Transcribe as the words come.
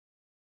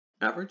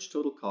Average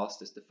total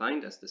cost is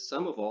defined as the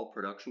sum of all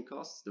production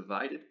costs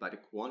divided by the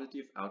quantity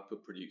of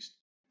output produced.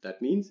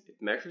 That means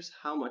it measures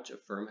how much a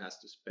firm has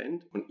to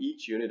spend on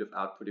each unit of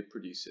output it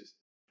produces.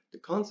 The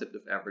concept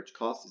of average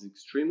cost is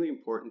extremely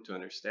important to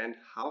understand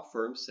how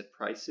firms set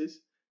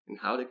prices and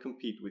how they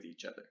compete with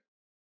each other.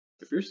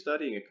 If you're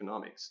studying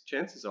economics,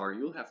 chances are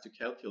you'll have to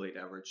calculate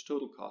average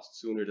total cost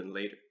sooner than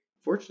later.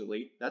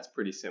 Fortunately, that's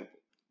pretty simple.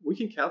 We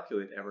can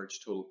calculate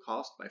average total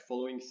cost by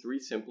following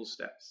three simple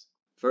steps.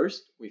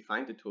 First, we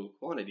find the total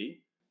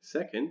quantity.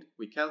 Second,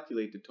 we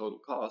calculate the total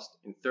cost.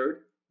 And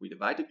third, we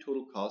divide the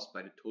total cost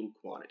by the total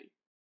quantity.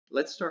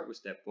 Let's start with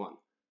step 1,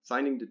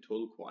 finding the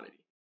total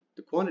quantity.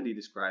 The quantity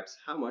describes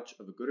how much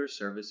of a good or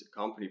service a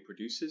company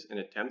produces and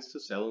attempts to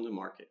sell on the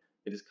market.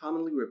 It is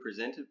commonly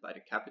represented by the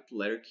capital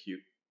letter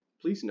Q.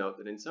 Please note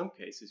that in some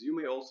cases you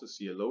may also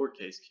see a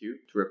lowercase q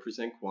to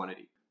represent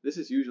quantity. This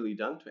is usually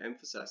done to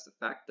emphasize the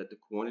fact that the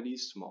quantity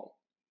is small.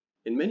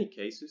 In many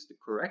cases, the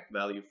correct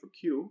value for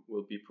Q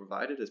will be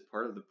provided as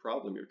part of the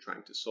problem you're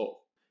trying to solve.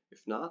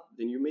 If not,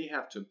 then you may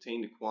have to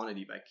obtain the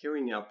quantity by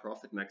carrying out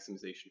profit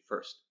maximization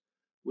first.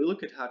 We'll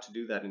look at how to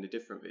do that in a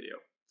different video.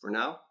 For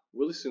now,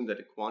 we'll assume that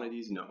the quantity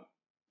is known.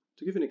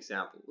 To give an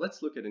example,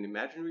 let's look at an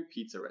imaginary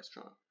pizza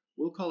restaurant.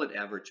 We'll call it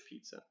average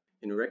pizza.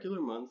 In a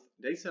regular month,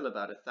 they sell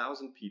about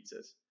 1,000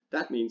 pizzas.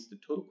 That means the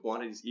total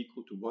quantity is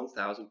equal to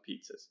 1,000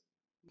 pizzas.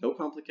 No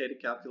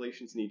complicated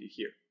calculations needed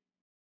here.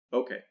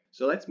 Okay,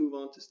 so let's move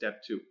on to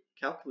step 2,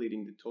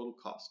 calculating the total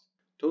cost.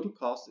 Total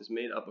cost is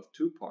made up of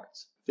two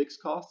parts,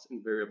 fixed costs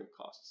and variable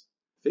costs.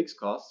 Fixed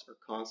costs are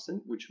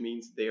constant, which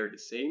means they are the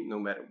same no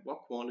matter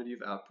what quantity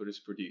of output is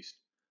produced.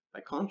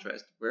 By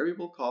contrast,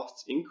 variable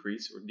costs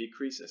increase or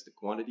decrease as the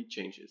quantity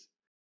changes.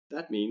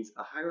 That means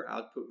a higher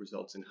output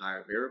results in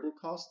higher variable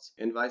costs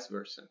and vice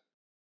versa.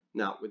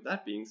 Now, with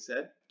that being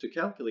said, to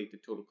calculate the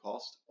total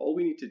cost, all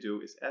we need to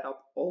do is add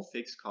up all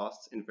fixed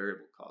costs and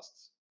variable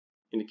costs.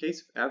 In the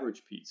case of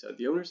average pizza,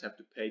 the owners have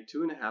to pay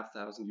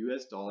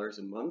 $2,500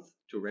 a month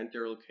to rent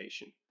their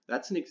location.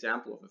 That's an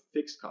example of a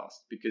fixed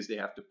cost because they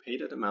have to pay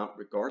that amount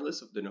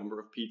regardless of the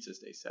number of pizzas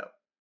they sell.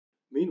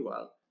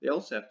 Meanwhile, they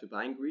also have to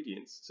buy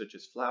ingredients such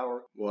as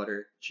flour,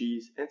 water,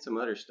 cheese, and some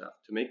other stuff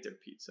to make their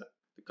pizza.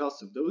 The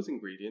cost of those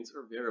ingredients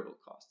are variable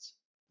costs.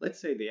 Let's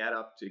say they add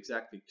up to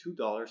exactly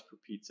 $2 per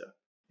pizza.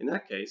 In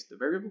that case, the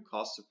variable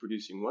cost of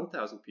producing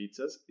 1,000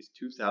 pizzas is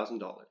 $2,000.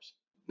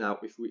 Now,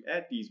 if we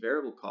add these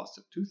variable costs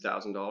of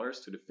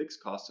 $2,000 to the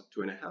fixed cost of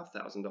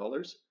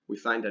 $2,500, we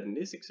find that in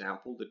this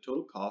example, the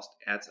total cost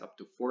adds up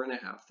to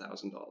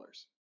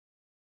 $4,500.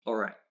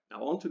 Alright,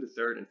 now on to the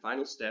third and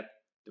final step,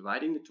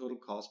 dividing the total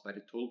cost by the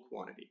total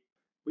quantity.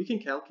 We can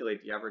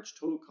calculate the average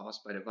total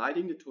cost by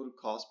dividing the total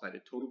cost by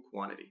the total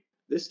quantity.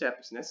 This step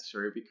is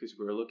necessary because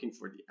we are looking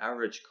for the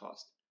average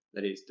cost,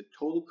 that is, the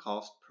total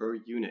cost per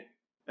unit.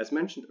 As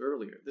mentioned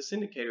earlier, this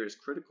indicator is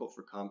critical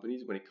for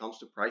companies when it comes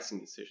to pricing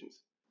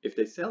decisions. If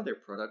they sell their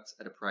products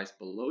at a price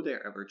below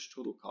their average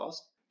total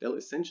cost, they'll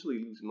essentially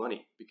lose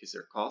money because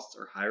their costs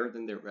are higher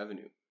than their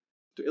revenue.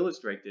 To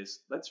illustrate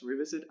this, let's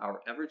revisit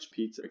our average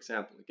pizza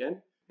example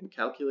again and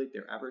calculate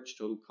their average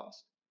total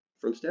cost.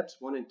 From steps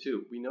 1 and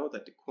 2, we know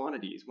that the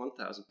quantity is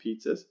 1,000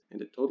 pizzas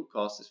and the total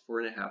cost is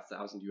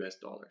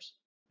 $4,500.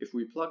 If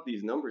we plug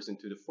these numbers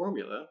into the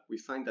formula, we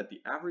find that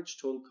the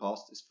average total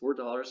cost is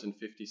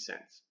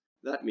 $4.50.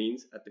 That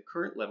means at the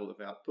current level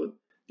of output,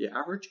 the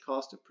average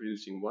cost of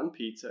producing one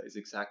pizza is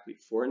exactly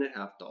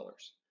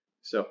 $4.50.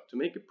 So, to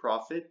make a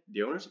profit,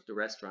 the owners of the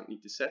restaurant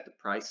need to set the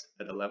price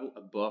at a level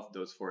above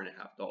those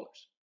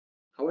 $4.50.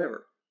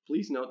 However,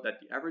 please note that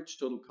the average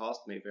total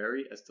cost may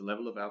vary as the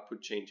level of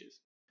output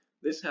changes.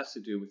 This has to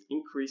do with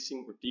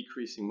increasing or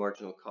decreasing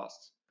marginal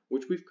costs,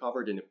 which we've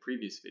covered in a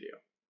previous video.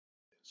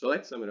 So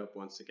let's sum it up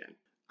once again.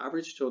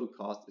 Average total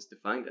cost is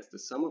defined as the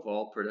sum of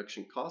all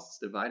production costs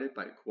divided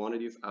by the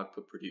quantity of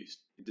output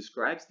produced. It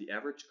describes the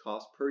average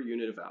cost per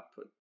unit of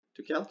output.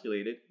 To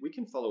calculate it, we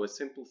can follow a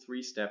simple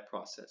three-step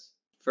process.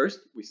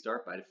 First, we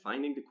start by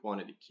defining the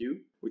quantity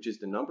Q, which is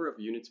the number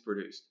of units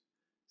produced.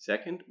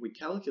 Second, we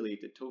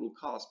calculate the total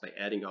cost by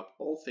adding up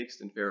all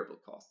fixed and variable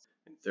costs.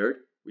 And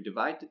third, we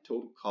divide the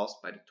total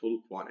cost by the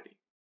total quantity.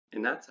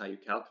 And that's how you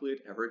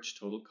calculate average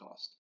total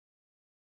cost.